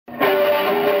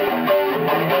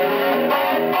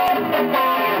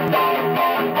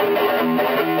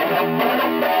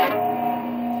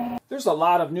There's a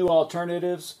lot of new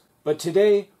alternatives, but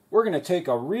today we're going to take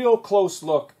a real close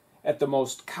look at the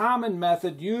most common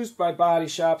method used by body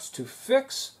shops to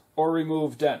fix or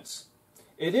remove dents.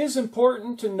 It is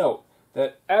important to note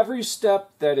that every step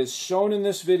that is shown in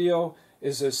this video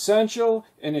is essential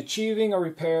in achieving a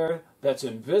repair that's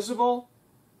invisible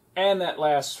and that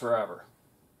lasts forever.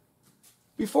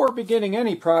 Before beginning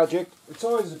any project, it's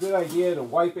always a good idea to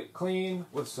wipe it clean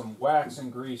with some wax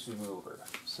and grease remover.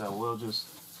 So we'll just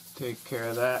take care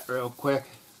of that real quick.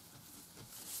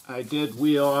 I did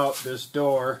wheel out this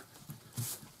door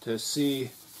to see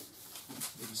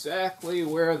exactly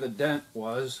where the dent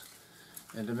was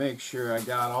and to make sure I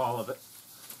got all of it.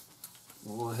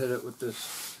 We'll hit it with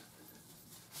this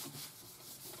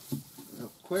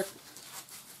real quick.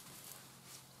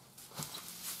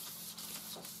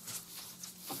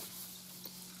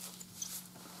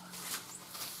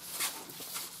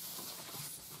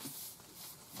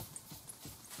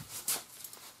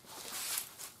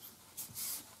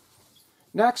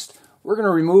 Next, we're going to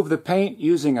remove the paint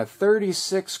using a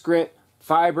 36 grit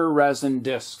fiber resin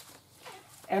disc.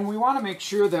 And we want to make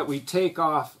sure that we take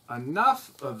off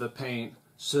enough of the paint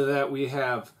so that we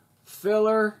have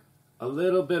filler, a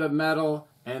little bit of metal,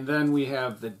 and then we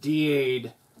have the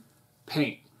DA'd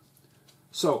paint.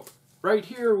 So right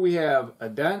here we have a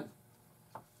dent,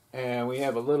 and we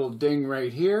have a little ding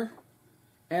right here,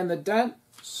 and the dent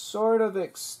sort of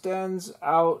extends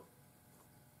out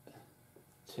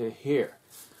to here.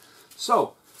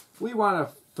 So we want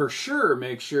to for sure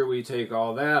make sure we take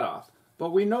all that off.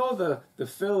 But we know the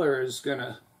filler is going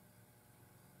to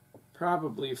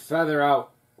probably feather out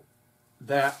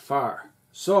that far.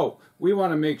 So we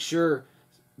want to make sure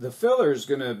the filler is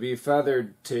going to be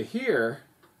feathered to here.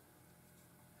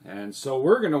 And so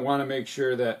we're going to want to make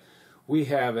sure that we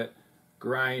have it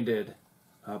grinded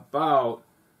about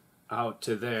out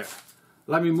to there.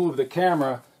 Let me move the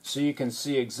camera so you can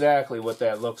see exactly what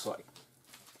that looks like.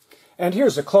 And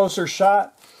here's a closer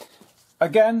shot.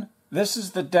 Again, this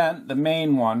is the dent, the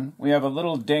main one. We have a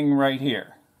little ding right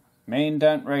here. Main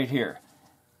dent right here.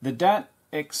 The dent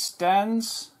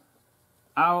extends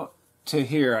out to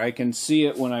here. I can see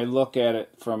it when I look at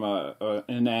it from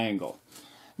an angle.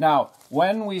 Now,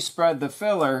 when we spread the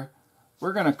filler,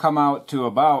 we're going to come out to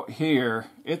about here.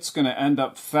 It's going to end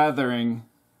up feathering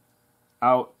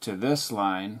out to this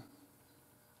line.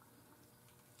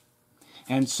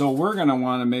 And so we're going to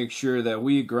want to make sure that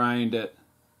we grind it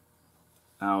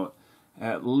out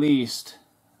at least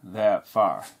that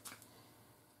far.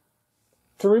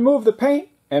 To remove the paint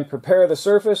and prepare the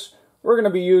surface, we're going to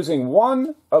be using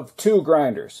one of two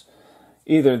grinders.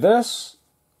 Either this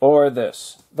or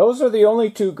this. Those are the only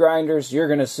two grinders you're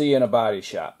going to see in a body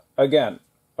shop. Again,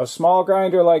 a small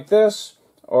grinder like this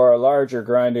or a larger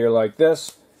grinder like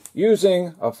this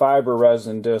using a fiber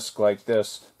resin disc like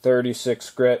this, 36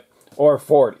 grit or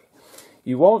 40.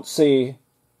 You won't see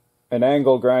an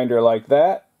angle grinder like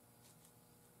that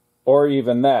or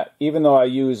even that. Even though I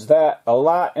use that a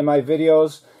lot in my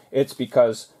videos, it's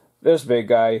because this big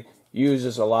guy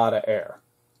uses a lot of air.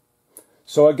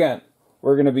 So again,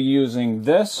 we're going to be using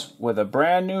this with a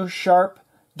brand new sharp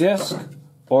disc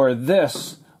or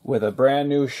this with a brand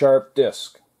new sharp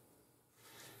disc.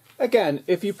 Again,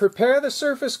 if you prepare the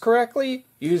surface correctly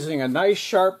using a nice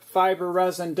sharp fiber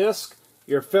resin disc,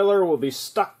 your filler will be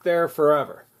stuck there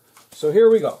forever. So here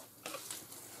we go.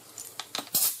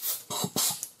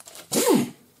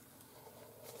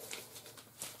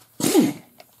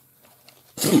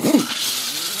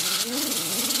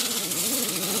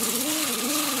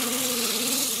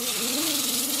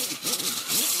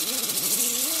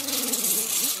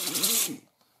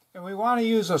 And we want to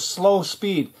use a slow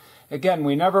speed. Again,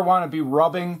 we never want to be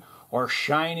rubbing or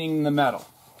shining the metal.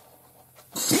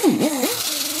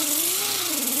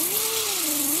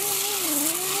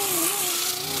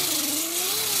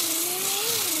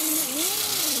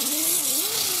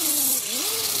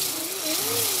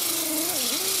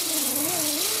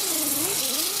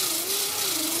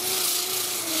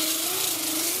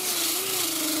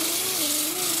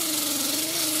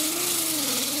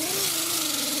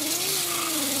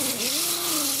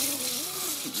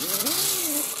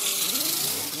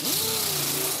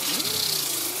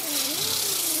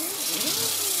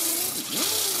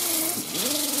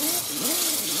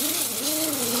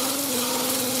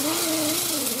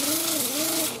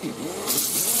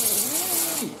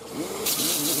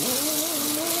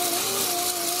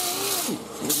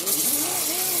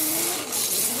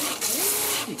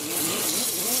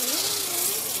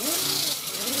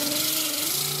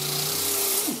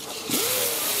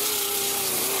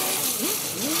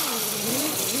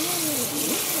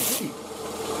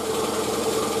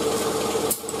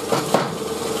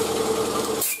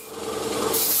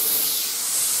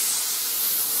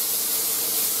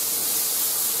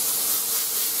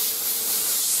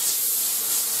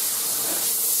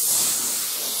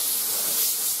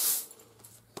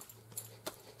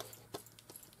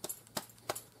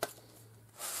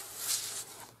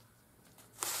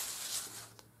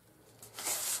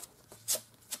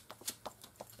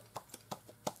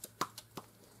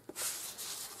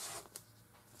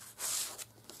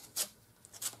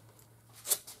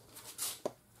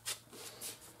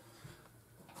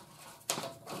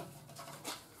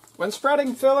 When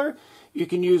spreading filler, you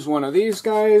can use one of these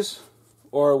guys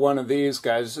or one of these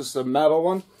guys. This is a metal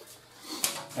one.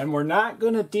 And we're not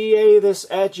going to DA this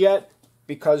edge yet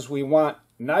because we want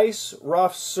nice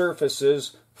rough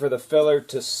surfaces for the filler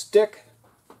to stick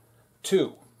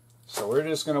to. So we're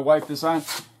just going to wipe this on,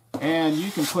 and you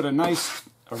can put a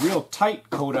real tight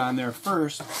coat on there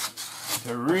first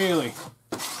to really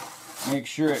make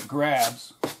sure it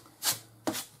grabs.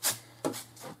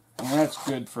 And that's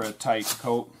good for a tight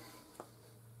coat.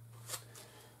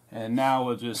 And now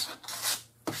we'll just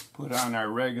put on our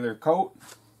regular coat.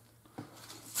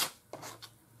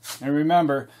 And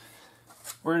remember,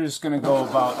 we're just going to go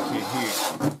about to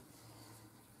here.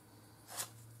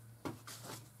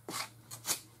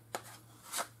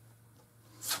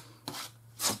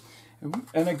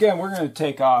 And again, we're going to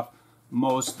take off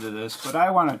most of this, but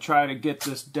I want to try to get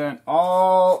this dent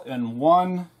all in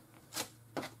one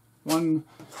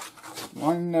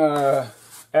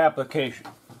application.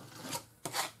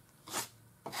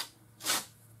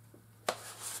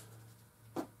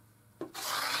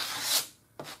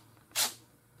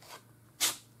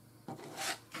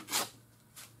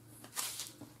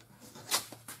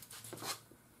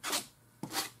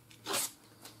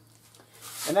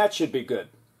 And that should be good.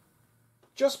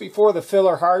 Just before the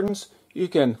filler hardens, you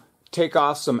can take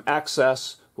off some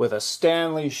excess with a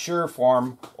Stanley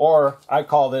Sureform, or I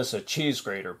call this a cheese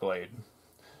grater blade.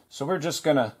 So we're just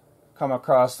going to come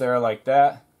across there like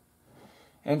that,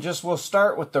 and we'll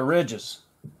start with the ridges.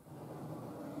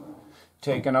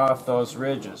 Taking off those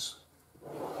ridges.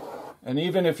 And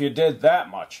even if you did that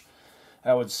much,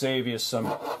 that would save you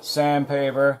some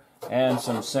sandpaper and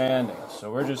some sanding.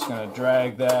 So we're just going to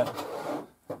drag that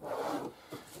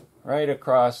right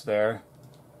across there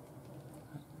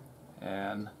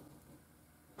and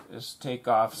just take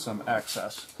off some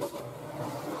excess.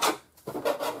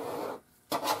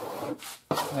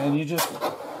 And you're just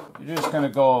going to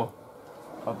go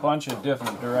a bunch of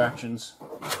different directions.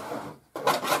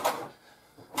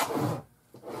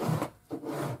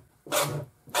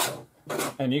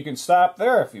 And you can stop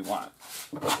there if you want.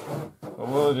 But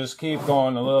we'll just keep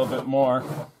going a little bit more.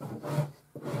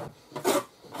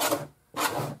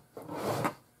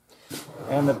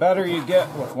 And the better you get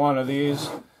with one of these,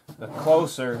 the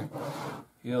closer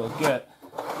you'll get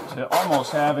to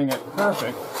almost having it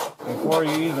perfect before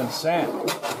you even sand.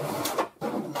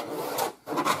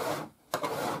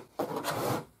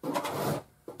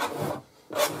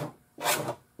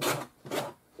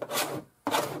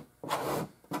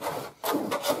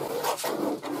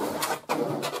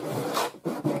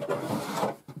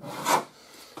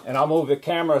 And I'll move the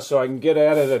camera so I can get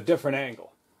at it at a different angle.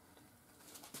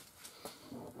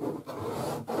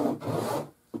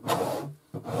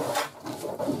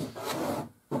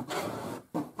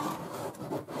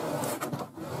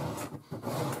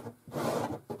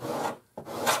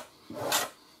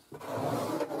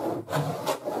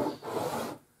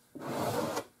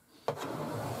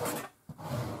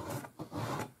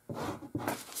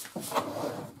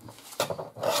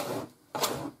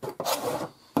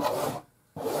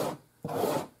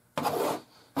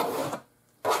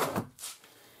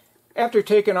 After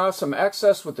taking off some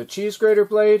excess with the cheese grater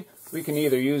blade, we can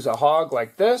either use a hog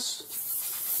like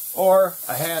this or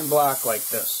a hand block like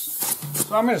this.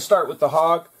 So I'm going to start with the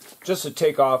hog just to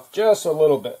take off just a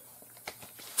little bit.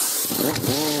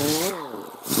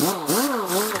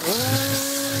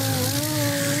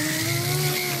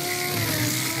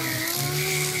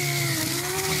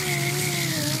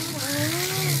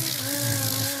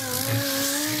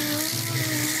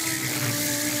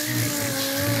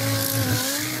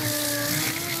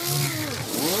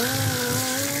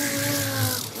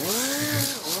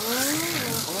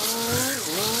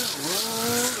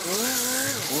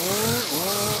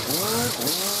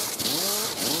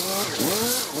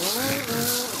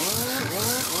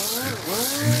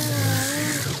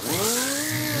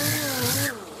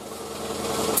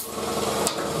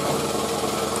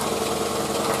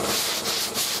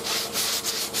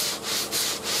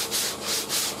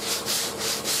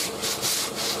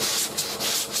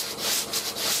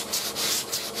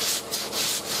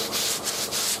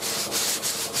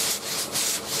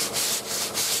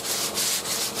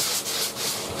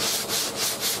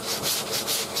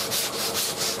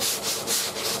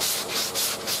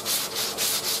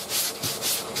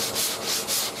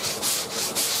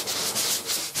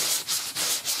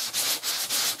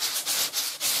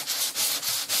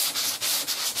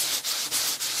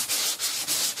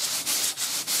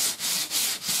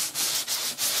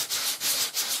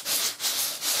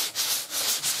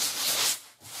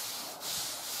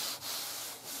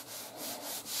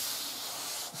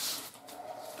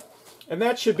 And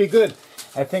that should be good.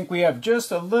 I think we have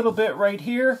just a little bit right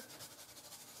here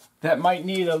that might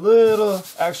need a little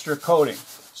extra coating.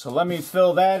 So let me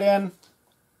fill that in.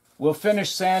 We'll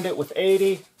finish sand it with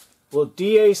 80. We'll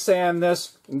DA sand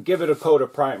this and give it a coat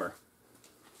of primer.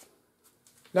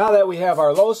 Now that we have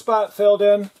our low spot filled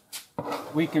in,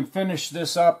 we can finish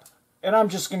this up. And I'm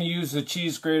just going to use the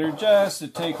cheese grater just to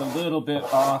take a little bit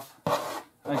off.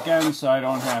 Again, so I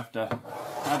don't have to.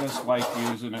 I just like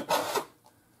using it.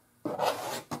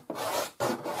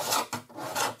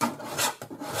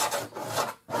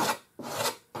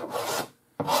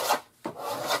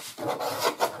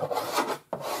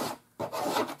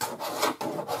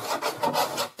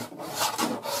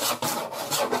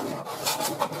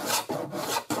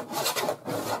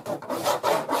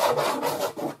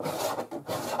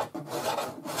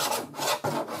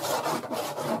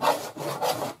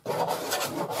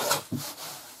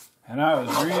 And I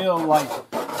was real light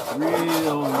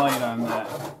on that.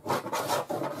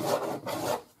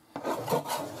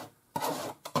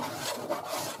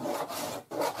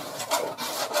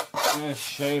 Just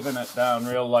shaving it down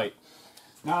real light.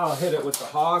 Now I'll hit it with the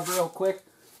hog real quick.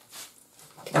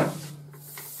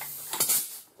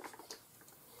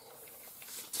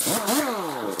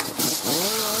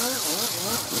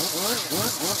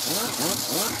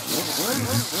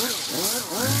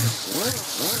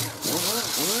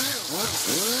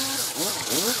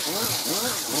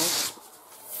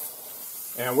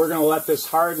 And we're going to let this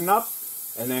harden up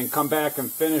and then come back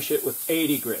and finish it with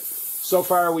 80 grit. So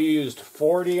far we used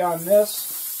 40 on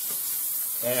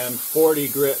this and 40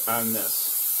 grit on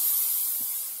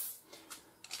this.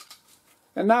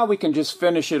 And now we can just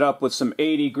finish it up with some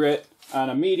 80 grit on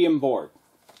a medium board.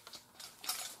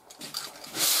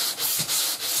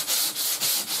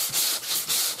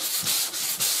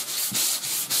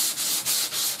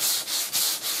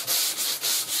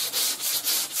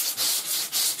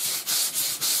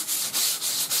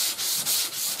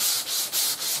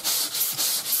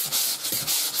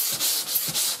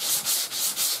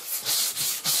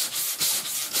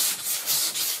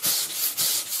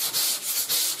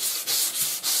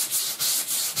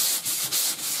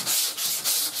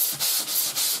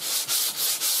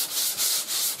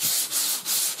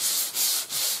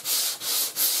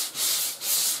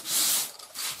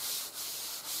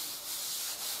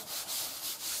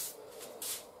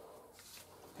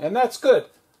 And that's good.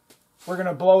 We're going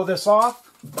to blow this off.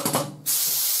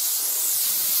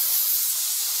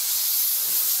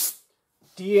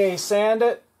 DA sand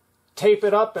it, tape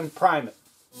it up, and prime it.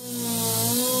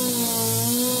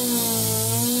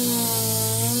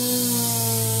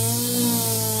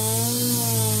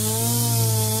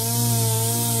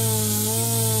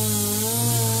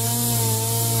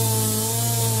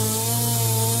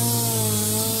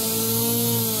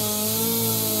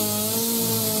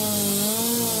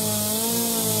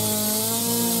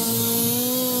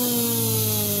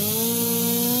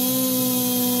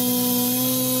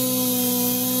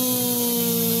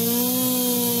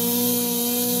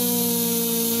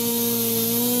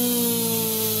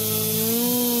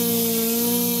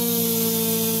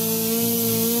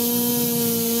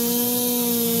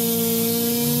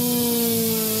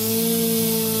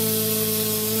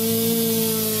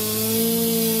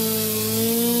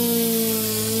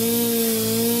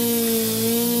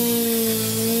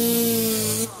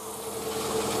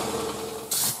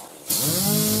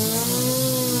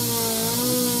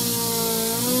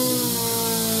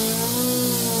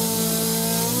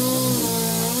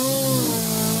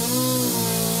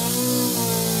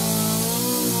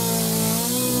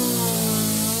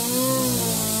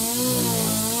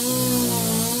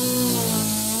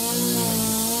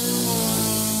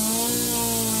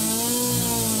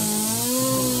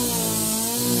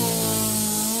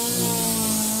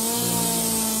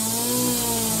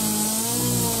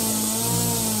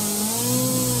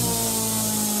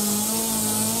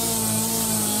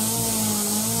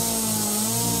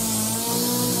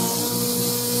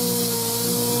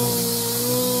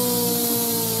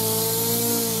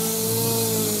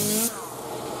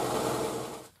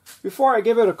 Before I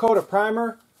give it a coat of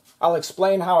primer, I'll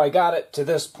explain how I got it to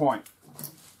this point.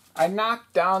 I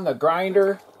knocked down the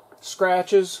grinder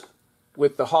scratches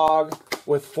with the hog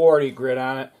with 40 grit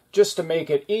on it, just to make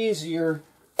it easier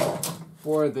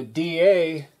for the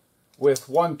DA with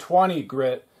 120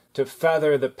 grit to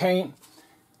feather the paint.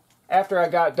 After I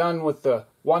got done with the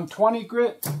 120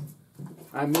 grit,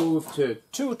 I moved to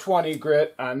 220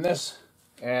 grit on this,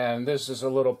 and this is a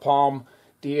little palm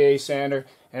DA sander,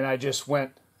 and I just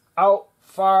went out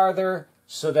farther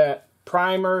so that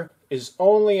primer is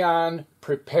only on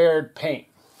prepared paint.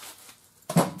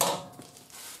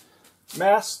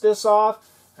 Mask this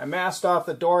off, I masked off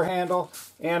the door handle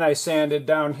and I sanded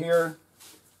down here.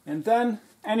 And then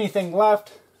anything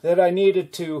left that I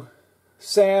needed to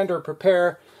sand or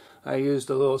prepare, I used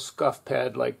a little scuff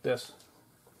pad like this.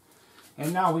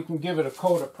 And now we can give it a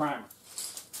coat of primer.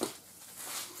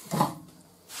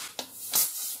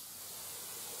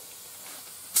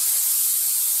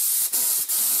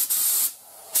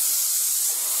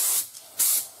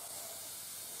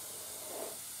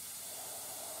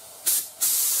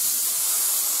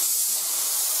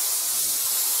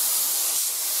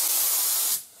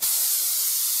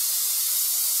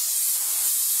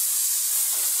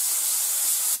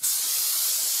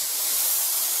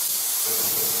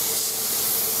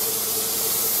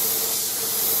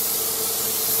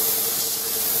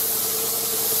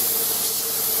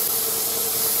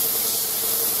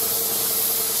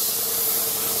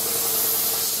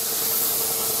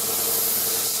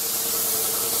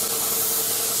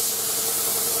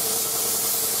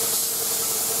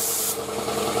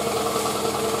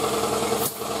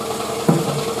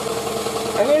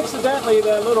 And incidentally,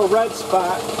 that little red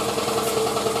spot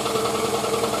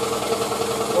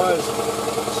was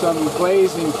some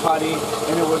glazing putty,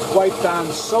 and it was wiped on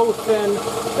so thin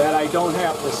that I don't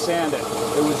have to sand it.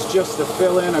 It was just to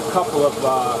fill in a couple of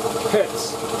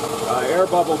pits, air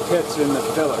bubble pits in the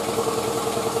filler.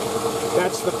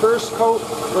 That's the first coat.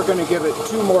 We're going to give it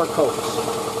 2 more coats.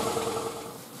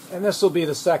 And this will be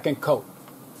the second coat.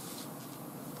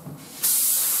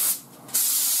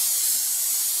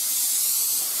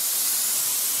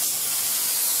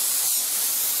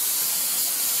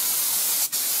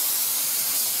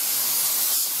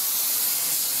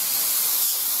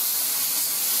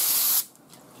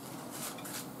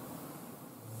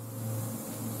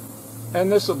 And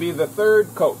this will be the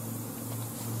third coat.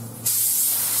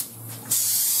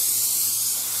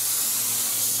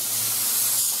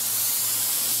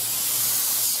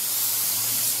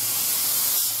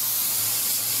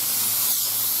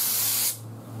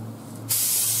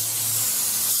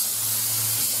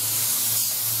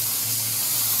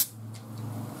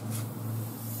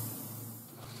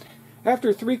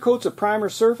 After 3 coats of primer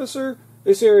surfacer,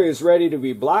 this area is ready to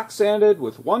be block sanded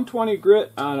with 120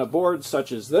 grit on a board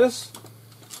such as this,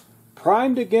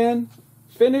 primed again,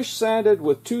 finish sanded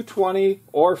with 220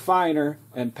 or finer,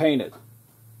 and painted.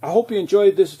 I hope you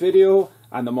enjoyed this video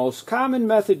on the most common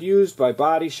method used by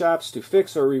body shops to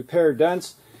fix or repair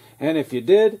dents, and if you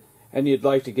did and you'd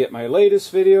like to get my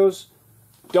latest videos,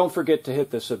 don't forget to hit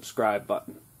the subscribe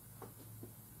button.